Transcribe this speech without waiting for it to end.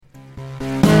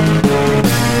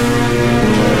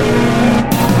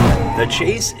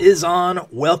chase is on.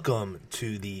 Welcome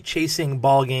to the Chasing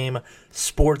Ballgame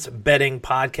Sports Betting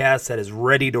Podcast that is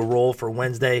ready to roll for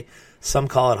Wednesday. Some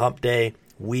call it Hump Day.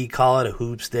 We call it a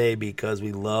Hoops Day because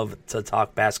we love to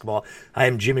talk basketball. I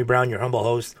am Jimmy Brown, your humble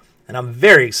host, and I'm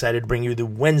very excited to bring you the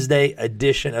Wednesday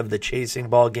edition of the Chasing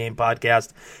Ballgame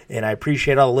Podcast. And I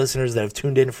appreciate all the listeners that have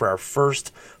tuned in for our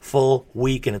first full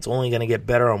week, and it's only going to get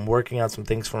better. I'm working on some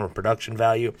things from a production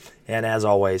value, and as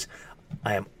always,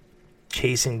 I am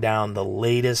chasing down the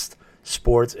latest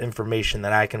sports information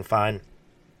that I can find,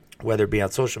 whether it be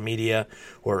on social media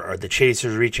or the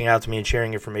chasers reaching out to me and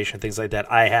sharing information, things like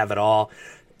that. I have it all.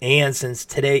 And since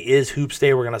today is Hoops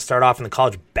Day, we're going to start off in the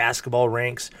college basketball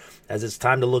ranks, as it's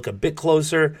time to look a bit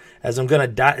closer, as I'm going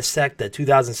to dissect the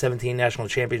 2017 National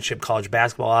Championship college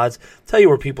basketball odds, tell you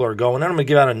where people are going. Then I'm going to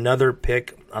give out another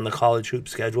pick on the college hoop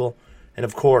schedule. And,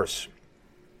 of course,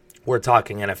 we're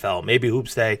talking NFL. Maybe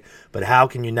Hoops Day, but how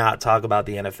can you not talk about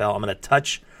the NFL? I'm going to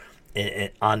touch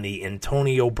on the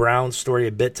Antonio Brown story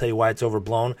a bit, tell you why it's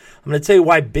overblown. I'm going to tell you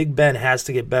why Big Ben has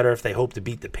to get better if they hope to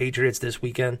beat the Patriots this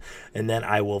weekend, and then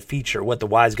I will feature what the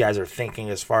wise guys are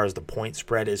thinking as far as the point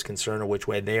spread is concerned or which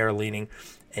way they are leaning,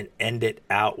 and end it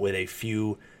out with a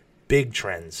few big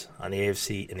trends on the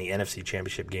AFC and the NFC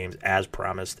championship games as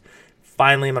promised.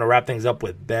 Finally, I'm going to wrap things up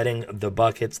with Betting the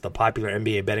Buckets, the popular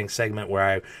NBA betting segment where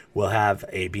I will have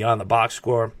a Beyond the Box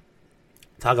score,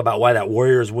 talk about why that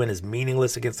Warriors win is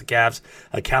meaningless against the Cavs,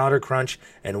 a calendar crunch,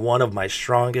 and one of my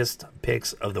strongest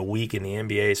picks of the week in the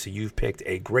NBA. So you've picked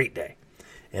a great day,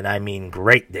 and I mean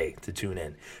great day, to tune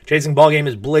in. Chasing Ballgame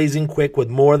is blazing quick with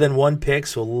more than one pick,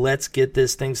 so let's get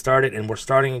this thing started, and we're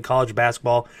starting in college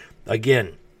basketball.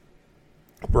 Again,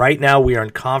 right now, we are in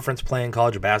conference play in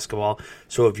college basketball,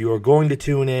 so if you are going to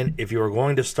tune in, if you are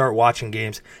going to start watching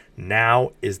games,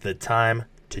 now is the time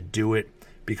to do it,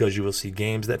 because you will see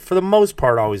games that, for the most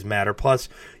part, always matter. Plus,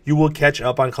 you will catch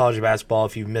up on college basketball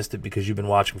if you've missed it because you've been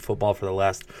watching football for the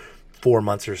last 4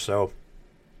 months or so.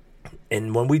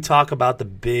 And when we talk about the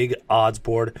big odds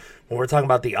board, when we're talking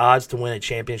about the odds to win a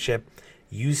championship,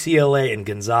 UCLA and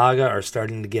Gonzaga are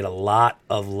starting to get a lot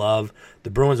of love.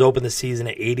 The Bruins opened the season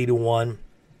at 80-1.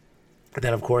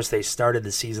 Then, of course, they started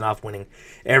the season off winning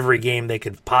every game they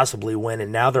could possibly win, and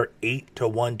now they're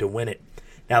 8-1 to win it.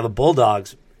 Now, the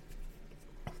Bulldogs,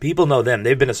 people know them.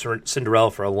 They've been a Cinderella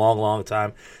for a long, long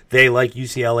time. They, like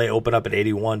UCLA, open up at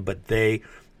 81, but they're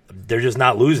just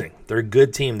not losing. They're a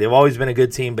good team. They've always been a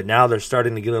good team, but now they're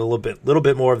starting to get a little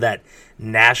bit more of that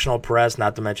national press,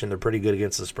 not to mention they're pretty good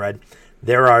against the spread.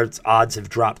 Their odds have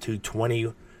dropped to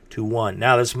 20-1.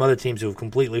 Now, there's some other teams who have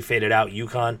completely faded out.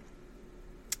 UConn,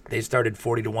 they started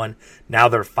 40-1. Now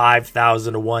they're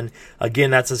 5,000-1.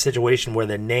 Again, that's a situation where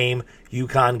the name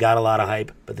UConn got a lot of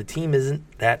hype, but the team isn't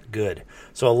that good.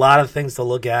 So a lot of things to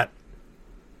look at.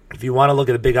 If you want to look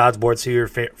at the big odds board, see who your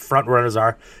front runners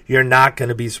are, you're not going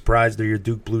to be surprised. They're your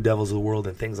Duke Blue Devils of the world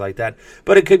and things like that.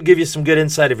 But it could give you some good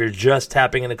insight if you're just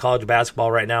tapping into college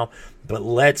basketball right now. But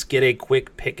let's get a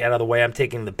quick pick out of the way. I'm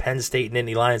taking the Penn State and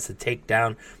Indy Lions to take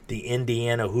down the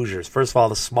Indiana Hoosiers. First of all,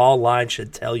 the small line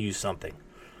should tell you something.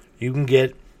 You can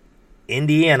get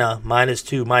Indiana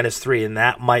 -2, -3, and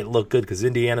that might look good because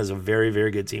Indiana is a very,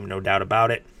 very good team, no doubt about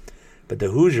it. But the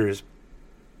Hoosiers,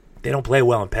 they don't play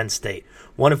well in Penn State.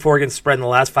 1-4 against spread in the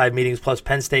last 5 meetings, plus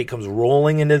Penn State comes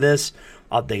rolling into this.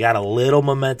 They got a little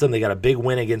momentum. They got a big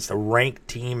win against a ranked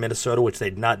team, Minnesota, which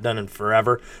they'd not done in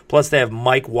forever. Plus, they have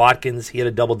Mike Watkins. He had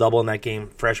a double-double in that game,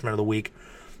 freshman of the week.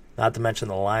 Not to mention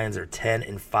the Lions are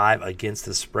 10-5 against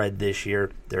the spread this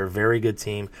year. They're a very good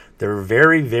team. They're a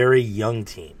very, very young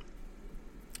team.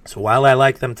 So while I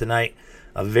like them tonight,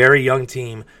 a very young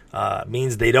team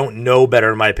means they don't know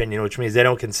better, in my opinion, which means they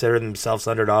don't consider themselves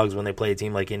underdogs when they play a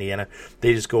team like Indiana.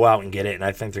 They just go out and get it, and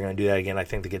I think they're going to do that again. I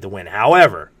think they get the win.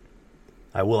 However,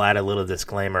 I will add a little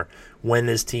disclaimer. When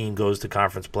this team goes to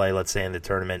conference play, let's say in the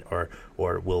tournament, or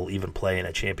will even play in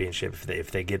a championship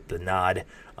if they get the nod,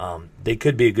 they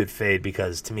could be a good fade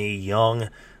because, to me, young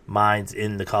minds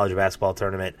in the college basketball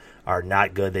tournament are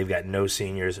not good. They've got no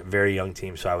seniors, very young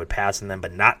team, so I would pass on them,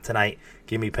 but not tonight.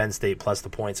 Give me Penn State plus the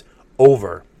points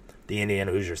over the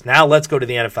Indiana Hoosiers. Now let's go to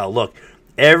the NFL. Look,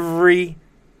 every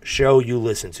show you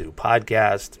listen to,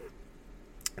 podcast,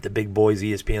 the big boys,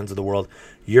 ESPNs of the world,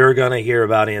 you're going to hear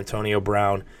about Antonio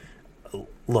Brown.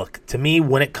 Look, to me,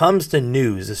 when it comes to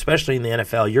news, especially in the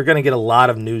NFL, you're going to get a lot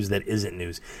of news that isn't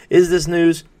news. Is this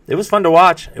news? It was fun to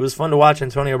watch. It was fun to watch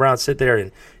Antonio Brown sit there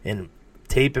and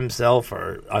tape himself,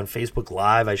 or on Facebook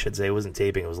Live, I should say. It wasn't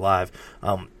taping, it was live.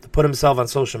 Put himself on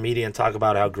social media and talk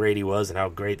about how great he was and how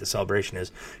great the celebration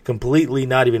is, completely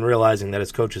not even realizing that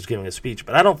his coach is giving a speech.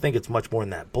 But I don't think it's much more than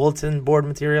that. Bulletin board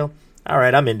material, all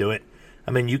right, I'm into it.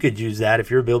 I mean, you could use that.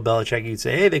 If you're Bill Belichick, you'd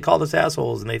say, hey, they called us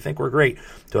assholes and they think we're great.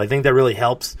 Do I think that really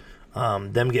helps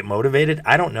them get motivated?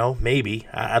 I don't know. Maybe.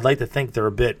 I'd like to think they're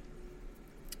a bit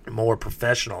more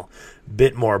professional,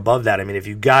 bit more above that. I mean, if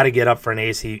you got to get up for an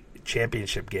AFC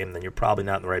championship game, then you're probably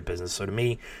not in the right business. So to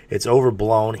me, it's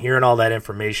overblown. Hearing all that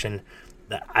information,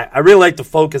 I really like to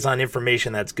focus on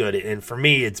information that's good. And for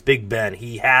me, it's Big Ben.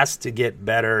 He has to get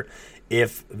better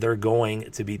if they're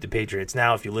going to beat the Patriots.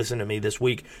 Now, if you listen to me this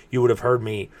week, you would have heard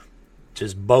me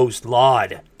just boast,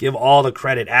 laud, give all the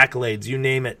credit, accolades, you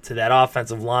name it, to that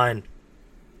offensive line,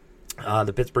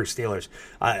 the Pittsburgh Steelers.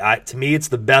 To me, it's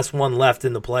the best one left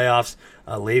in the playoffs.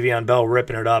 Le'Veon Bell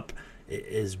ripping it up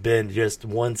has been just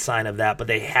one sign of that. But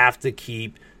they have to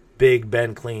keep Big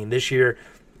Ben clean. This year,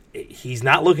 he's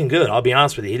not looking good, I'll be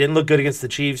honest with you. He didn't look good against the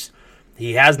Chiefs.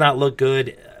 He has not looked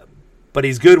good, but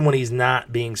he's good when he's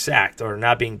not being sacked or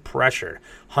not being pressured.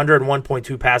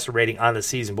 101.2 passer rating on the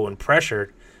season, but when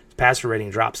pressured, his passer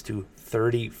rating drops to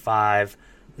 35.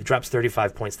 It drops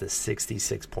 35 points to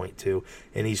 66.2,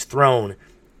 and he's thrown,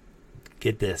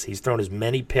 get this, he's thrown as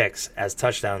many picks as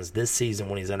touchdowns this season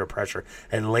when he's under pressure.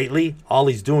 And lately, all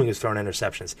he's doing is throwing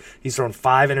interceptions. He's thrown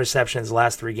 5 interceptions the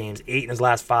last 3 games, 8 in his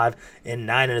last 5, and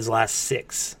 9 in his last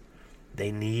 6.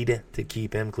 They need to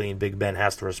keep him clean. Big Ben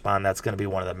has to respond. That's going to be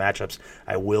one of the matchups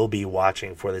I will be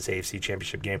watching for this AFC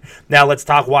Championship game. Now, let's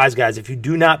talk wise, guys. If you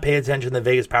do not pay attention to the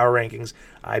Vegas Power Rankings,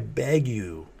 I beg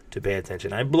you to pay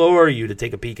attention. I implore you to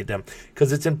take a peek at them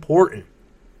because it's important.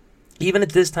 Even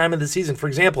at this time of the season. For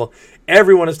example,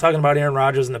 everyone is talking about Aaron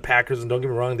Rodgers and the Packers, and don't get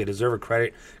me wrong, they deserve a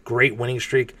credit. Great winning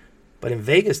streak. But in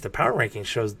Vegas, the Power Ranking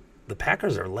shows the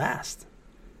Packers are last.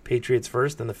 Patriots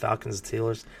first, and the Falcons and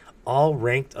Steelers all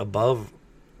ranked above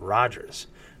Rodgers.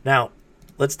 Now,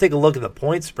 let's take a look at the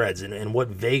point spreads and what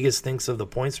Vegas thinks of the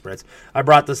point spreads. I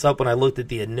brought this up when I looked at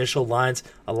the initial lines.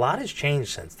 A lot has changed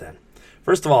since then.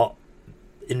 First of all,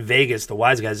 in Vegas, the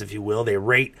wise guys, if you will, they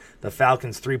rate the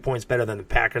Falcons 3 points better than the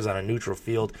Packers on a neutral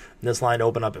field. This line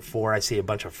opened up at 4. I see a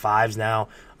bunch of 5s now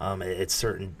at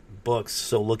certain books,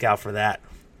 so look out for that.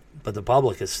 But the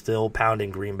public is still pounding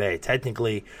Green Bay.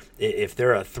 Technically, if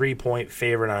they're a 3-point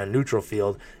favorite on a neutral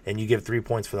field and you give 3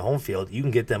 points for the home field, you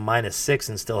can get them -6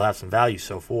 and still have some value.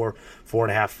 So 4,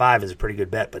 4.5, 5 is a pretty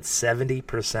good bet. But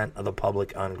 70% of the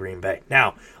public on Green Bay.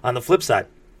 Now, on the flip side,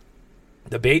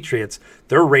 the Patriots,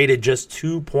 they're rated just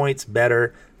 2 points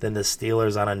better than the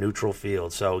Steelers on a neutral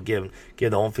field. So give the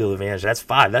home field advantage. That's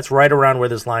 5. That's right around where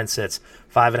this line sits.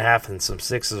 5.5 and some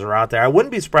 6s are out there. I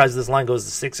wouldn't be surprised if this line goes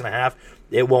to 6.5.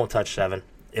 It won't touch 7.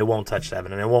 It won't touch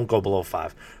 7, and it won't go below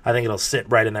 5. I think it'll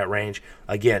sit right in that range.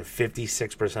 Again,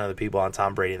 56% of the people on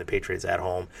Tom Brady and the Patriots at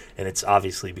home, and it's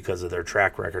obviously because of their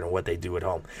track record and what they do at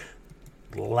home.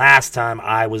 Last time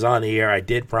I was on the air, I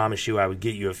did promise you I would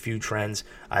get you a few trends.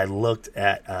 I looked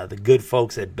at the good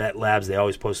folks at Bet Labs. They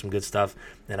always post some good stuff,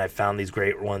 and I found these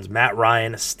great ones. Matt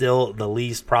Ryan, still the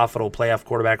least profitable playoff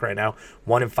quarterback right now,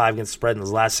 1-5 against the spread in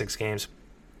his last 6 games.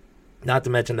 Not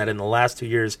to mention that in the last 2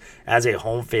 years, as a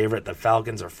home favorite, the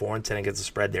Falcons are 4-10 against the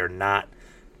spread. They're not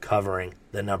covering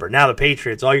the number. Now, the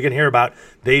Patriots, all you're going to hear about,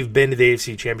 they've been to the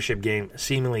AFC Championship game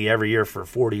seemingly every year for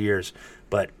 40 years,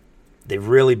 but they've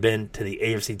really been to the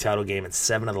AFC title game in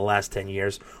 7 of the last 10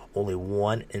 years, only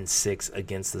 1-6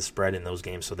 against the spread in those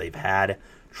games, so they've had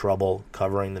trouble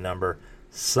covering the number.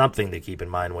 Something to keep in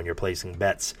mind when you're placing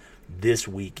bets this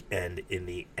weekend in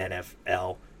the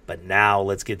NFL. But now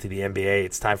let's get to the NBA.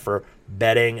 It's time for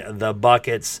Betting the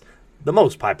Buckets, the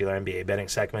most popular NBA betting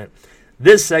segment.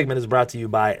 This segment is brought to you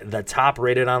by the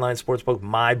top-rated online sportsbook,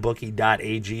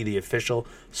 MyBookie.ag, the official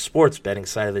sports betting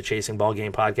site of the Chasing Ball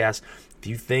Game podcast. If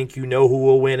you think you know who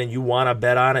will win and you want to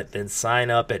bet on it, then sign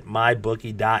up at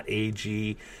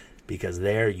MyBookie.ag because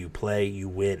there you play, you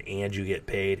win, and you get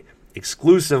paid.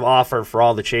 Exclusive offer for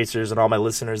all the chasers and all my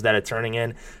listeners that are turning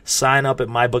in. Sign up at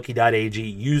mybookie.ag.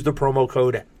 Use the promo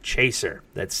code CHASER.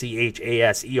 That's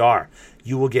CHASER.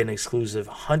 You will get an exclusive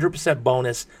 100%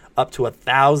 bonus up to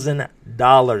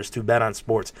 $1,000 to bet on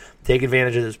sports. Take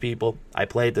advantage of this, people. I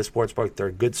play at the sportsbook. They're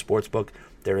a good sportsbook.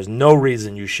 There is no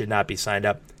reason you should not be signed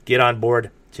up. Get on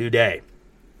board today.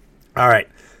 All right.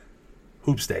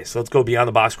 Hoops Day. So let's go beyond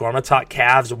the box score. I'm going to talk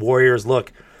Cavs, Warriors.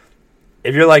 Look,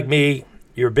 if you're like me,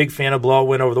 you're a big fan of blowout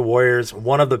win over the Warriors.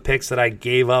 One of the picks that I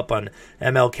gave up on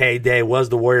MLK Day was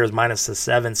the Warriors minus the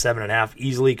 7.5,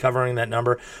 easily covering that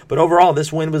number. But overall,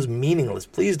 this win was meaningless.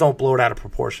 Please don't blow it out of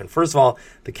proportion. First of all,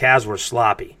 the Cavs were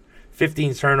sloppy.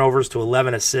 15 turnovers to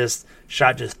 11 assists,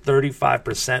 shot just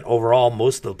 35% overall.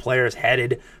 Most of the players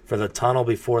headed for the tunnel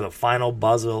before the final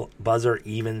buzzer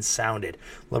even sounded.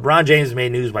 LeBron James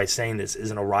made news by saying this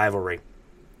isn't a rivalry.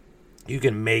 You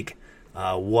can make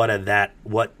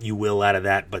what you will out of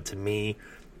that. But to me,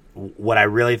 what I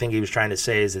really think he was trying to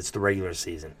say is it's the regular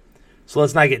season. So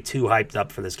let's not get too hyped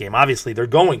up for this game. Obviously, they're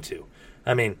going to.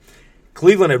 I mean,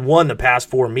 Cleveland had won the past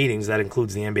 4 meetings. That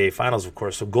includes the NBA Finals, of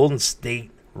course. So Golden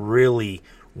State really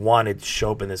wanted to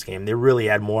show up in this game. They really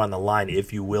had more on the line,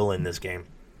 if you will, in this game.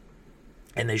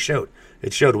 And they showed.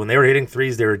 It showed. When they were hitting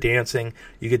threes, they were dancing.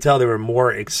 You could tell they were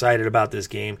more excited about this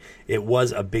game. It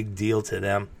was a big deal to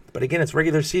them. But again, it's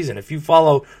regular season. If you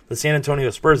follow the San Antonio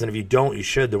Spurs, and if you don't, you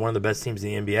should. They're one of the best teams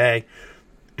in the NBA.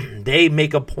 They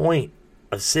make a point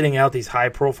of sitting out these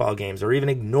high-profile games or even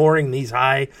ignoring these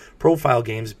high-profile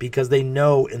games because they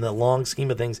know in the long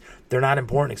scheme of things they're not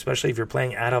important, especially if you're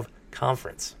playing out of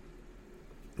conference.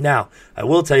 Now, I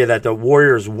will tell you that the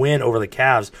Warriors' win over the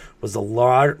Cavs was the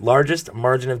largest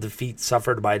margin of defeat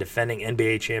suffered by a defending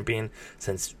NBA champion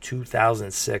since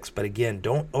 2006. But again,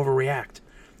 don't overreact.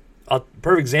 A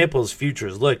perfect example is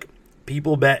futures. Look,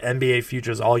 people bet NBA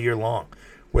futures all year long.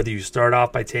 Whether you start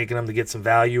off by taking them to get some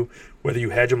value, whether you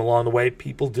hedge them along the way,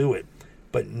 people do it.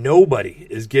 But nobody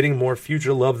is getting more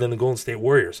future love than the Golden State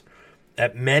Warriors.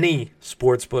 At many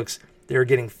sportsbooks, they're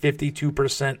getting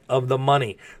 52% of the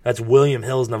money. That's William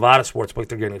Hill's Nevada Sportsbook.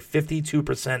 They're getting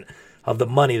 52% of the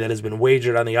money that has been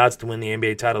wagered on the odds to win the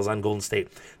NBA titles on Golden State.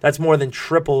 That's more than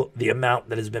triple the amount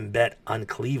that has been bet on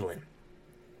Cleveland.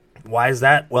 Why is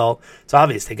that? Well, it's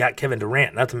obvious. They got Kevin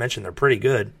Durant. Not to mention they're pretty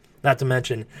good. Not to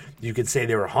mention you could say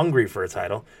they were hungry for a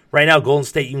title. Right now, Golden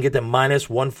State, you can get them minus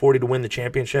 140 to win the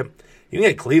championship. You can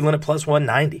get Cleveland at plus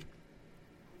 190.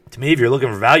 To me, if you're looking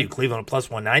for value, Cleveland at plus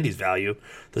 190 is value.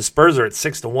 The Spurs are at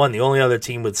 6-1, the only other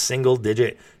team with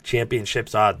single-digit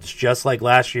championships odds. Just like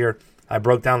last year, I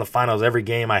broke down the finals every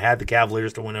game. I had the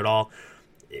Cavaliers to win it all.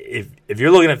 If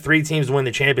you're looking at 3 teams to win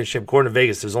the championship, according to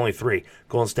Vegas, there's only 3.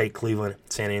 Golden State, Cleveland,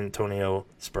 San Antonio,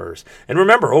 Spurs. And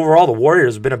remember, overall, the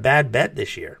Warriors have been a bad bet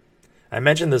this year. I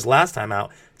mentioned this last time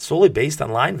out. It's solely based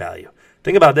on line value.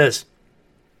 Think about this.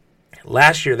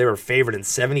 Last year, they were favored in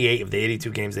 78 of the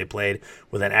 82 games they played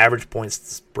with an average points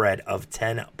spread of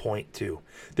 10.2.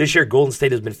 This year, Golden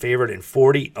State has been favored in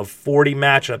 40 of 40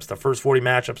 matchups, the first 40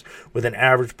 matchups, with an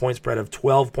average point spread of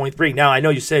 12.3. Now, I know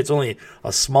you say it's only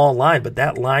a small line, but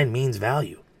that line means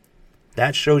value.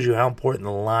 That shows you how important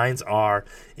the lines are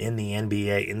in the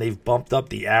NBA, and they've bumped up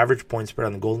the average point spread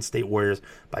on the Golden State Warriors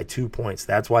by 2 points.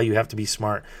 That's why you have to be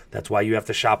smart. That's why you have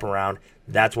to shop around.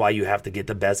 That's why you have to get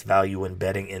the best value in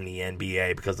betting in the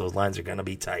NBA, because those lines are going to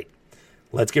be tight.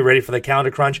 Let's get ready for the calendar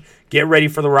crunch. Get ready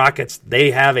for the Rockets.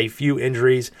 They have a few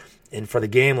injuries, and for the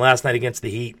game last night against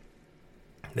the Heat,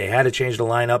 they had to change the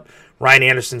lineup. Ryan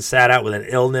Anderson sat out with an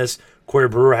illness. Corey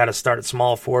Brewer had to start at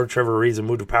small forward. Trevor Ariza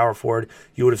moved to power forward.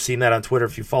 You would have seen that on Twitter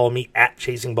if you follow me at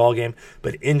Chasing Ballgame.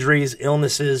 But injuries,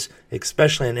 illnesses,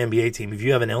 especially an NBA team. If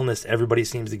you have an illness, everybody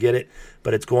seems to get it.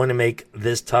 But it's going to make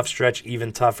this tough stretch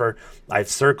even tougher. I've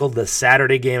circled the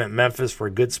Saturday game at Memphis for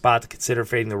a good spot to consider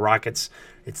fading the Rockets.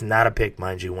 It's not a pick,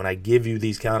 mind you. When I give you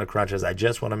these calendar crunches, I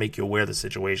just want to make you aware of the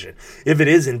situation. If it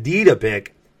is indeed a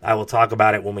pick, I will talk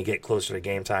about it when we get closer to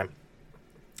game time.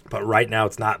 But right now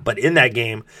it's not. But in that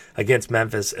game against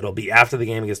Memphis, it'll be after the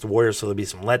game against the Warriors, so there'll be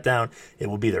some letdown. It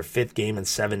will be their 5th game in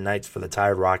 7 nights for the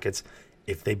tired Rockets.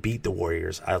 If they beat the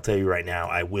Warriors, I'll tell you right now,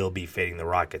 I will be fading the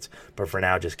Rockets. But for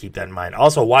now, just keep that in mind.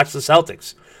 Also, watch the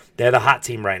Celtics. They're the hot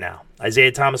team right now.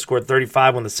 Isaiah Thomas scored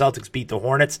 35 when the Celtics beat the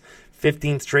Hornets.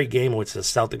 15th straight game in which the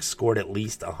Celtics scored at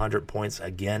least 100 points.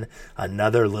 Again,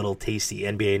 another little tasty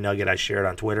NBA nugget I shared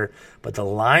on Twitter. But the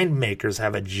line makers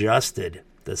have adjusted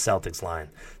the Celtics line.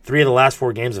 3 of the last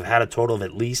 4 games have had a total of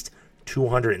at least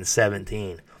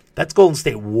 217. That's Golden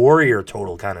State Warrior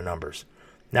total kind of numbers.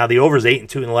 Now, the over is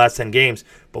 8-2 in the last 10 games,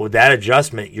 but with that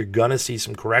adjustment, you're going to see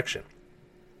some correction.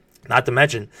 Not to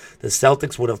mention, the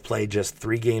Celtics would have played just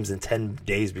 3 games in 10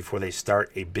 days before they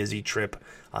start a busy trip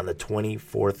on the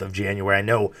 24th of January. I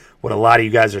know what a lot of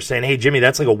you guys are saying. Hey, Jimmy,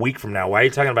 that's like a week from now. Why are you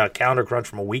talking about calendar crunch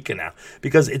from a week from now?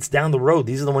 Because it's down the road.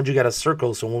 These are the ones you got to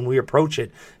circle, so when we approach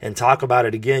it and talk about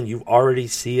it again, you already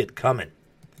see it coming.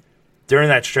 During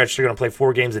that stretch, they're going to play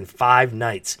 4 games in 5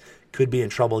 nights. Could be in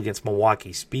trouble against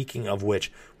Milwaukee. Speaking of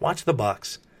which, watch the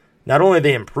Bucks. Not only are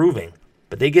they improving,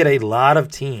 but they get a lot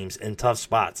of teams in tough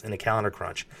spots in a calendar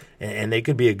crunch, and they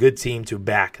could be a good team to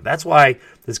back. That's why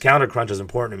this calendar crunch is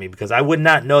important to me, because I would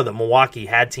not know that Milwaukee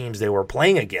had teams they were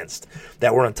playing against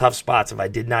that were in tough spots if I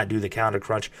did not do the calendar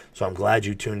crunch, so I'm glad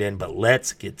you tuned in. But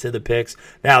let's get to the picks.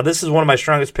 Now, this is one of my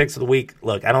strongest picks of the week.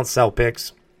 Look, I don't sell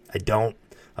picks. I don't.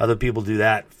 Other people do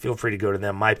that. Feel free to go to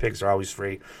them. My picks are always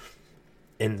free.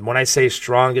 And when I say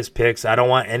strongest picks, I don't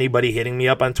want anybody hitting me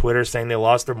up on Twitter saying they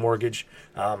lost their mortgage.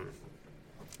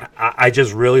 I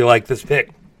just really like this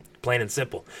pick. plain and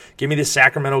simple. Give me the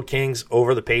Sacramento Kings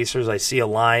over the Pacers. I see a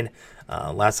line.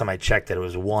 Last time I checked it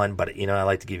was 1, but I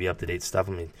like to give you up-to-date stuff.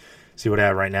 I mean, see what I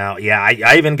have right now. Yeah,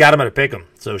 I even got them at a pick'em.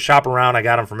 So shop around. I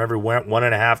got them from every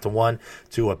 1.5 to 1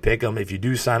 to a pick'em. If you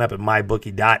do sign up at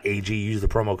mybookie.ag, use the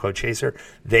promo code Chaser.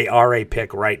 They are a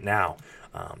pick right now.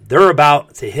 They're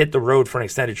about to hit the road for an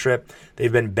extended trip.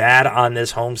 They've been bad on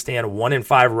this homestand,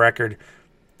 1-5 record.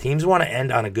 Teams want to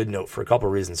end on a good note for a couple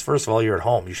of reasons. First of all, you're at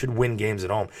home. You should win games at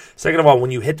home. Second of all,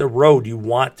 when you hit the road, you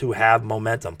want to have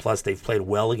momentum. Plus, they've played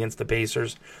well against the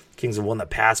Pacers. Kings have won the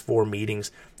past 4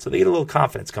 meetings, so they get a little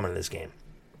confidence coming in this game.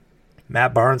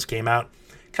 Matt Barnes came out,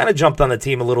 kind of jumped on the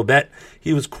team a little bit.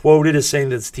 He was quoted as saying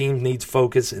that this team needs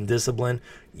focus and discipline.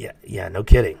 Yeah, no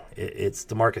kidding. It's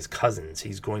DeMarcus Cousins.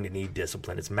 He's going to need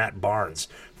discipline. It's Matt Barnes.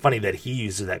 Funny that he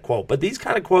uses that quote. But these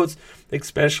kind of quotes,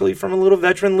 especially from a little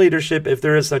veteran leadership, if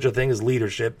there is such a thing as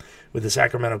leadership with the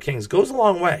Sacramento Kings, goes a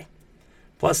long way.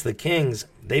 Plus, the Kings,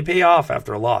 they pay off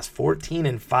after a loss,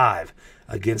 14-5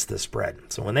 against the spread.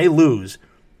 So when they lose,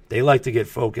 they like to get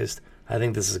focused. I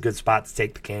think this is a good spot to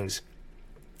take the Kings.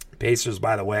 Pacers,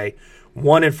 by the way,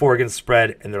 1-4 against the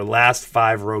spread in their last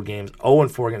 5 road games,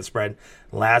 0-4 against the spread,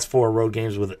 last 4 road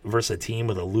games versus a team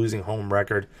with a losing home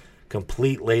record.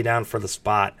 Complete laydown for the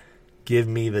spot. Give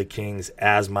me the Kings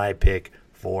as my pick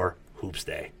for Hoops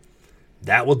Day.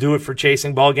 That will do it for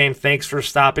Chasing Ball Game. Thanks for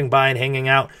stopping by and hanging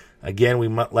out. Again, we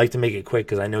might like to make it quick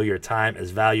because I know your time is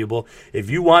valuable.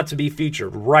 If you want to be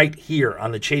featured right here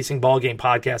on the Chasing Ball Game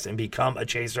podcast and become a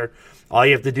chaser, all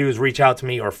you have to do is reach out to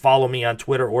me or follow me on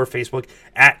Twitter or Facebook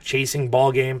at Chasing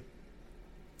Ball Game.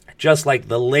 Just like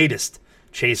the latest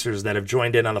chasers that have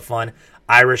joined in on the fun,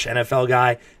 Irish NFL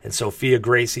guy and Sophia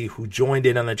Gracie, who joined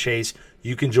in on the chase.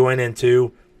 You can join in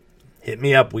too. Hit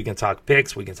me up. We can talk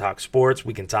picks. We can talk sports.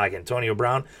 We can talk Antonio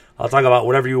Brown. I'll talk about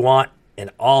whatever you want. And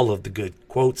all of the good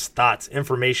quotes, thoughts,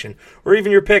 information, or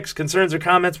even your picks, concerns, or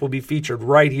comments will be featured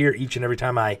right here each and every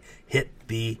time I hit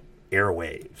the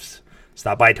airwaves.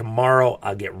 Stop by tomorrow.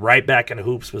 I'll get right back into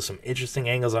hoops with some interesting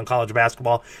angles on college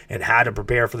basketball and how to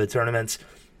prepare for the tournaments.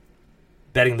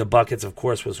 Betting the buckets, of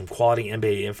course, with some quality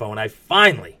NBA info. And I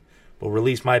finally will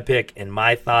release my pick and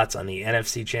my thoughts on the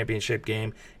NFC Championship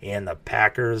game and the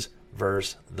Packers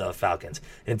versus the Falcons.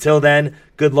 Until then,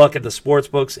 good luck at the sports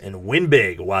books and win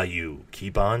big while you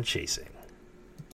keep on chasing.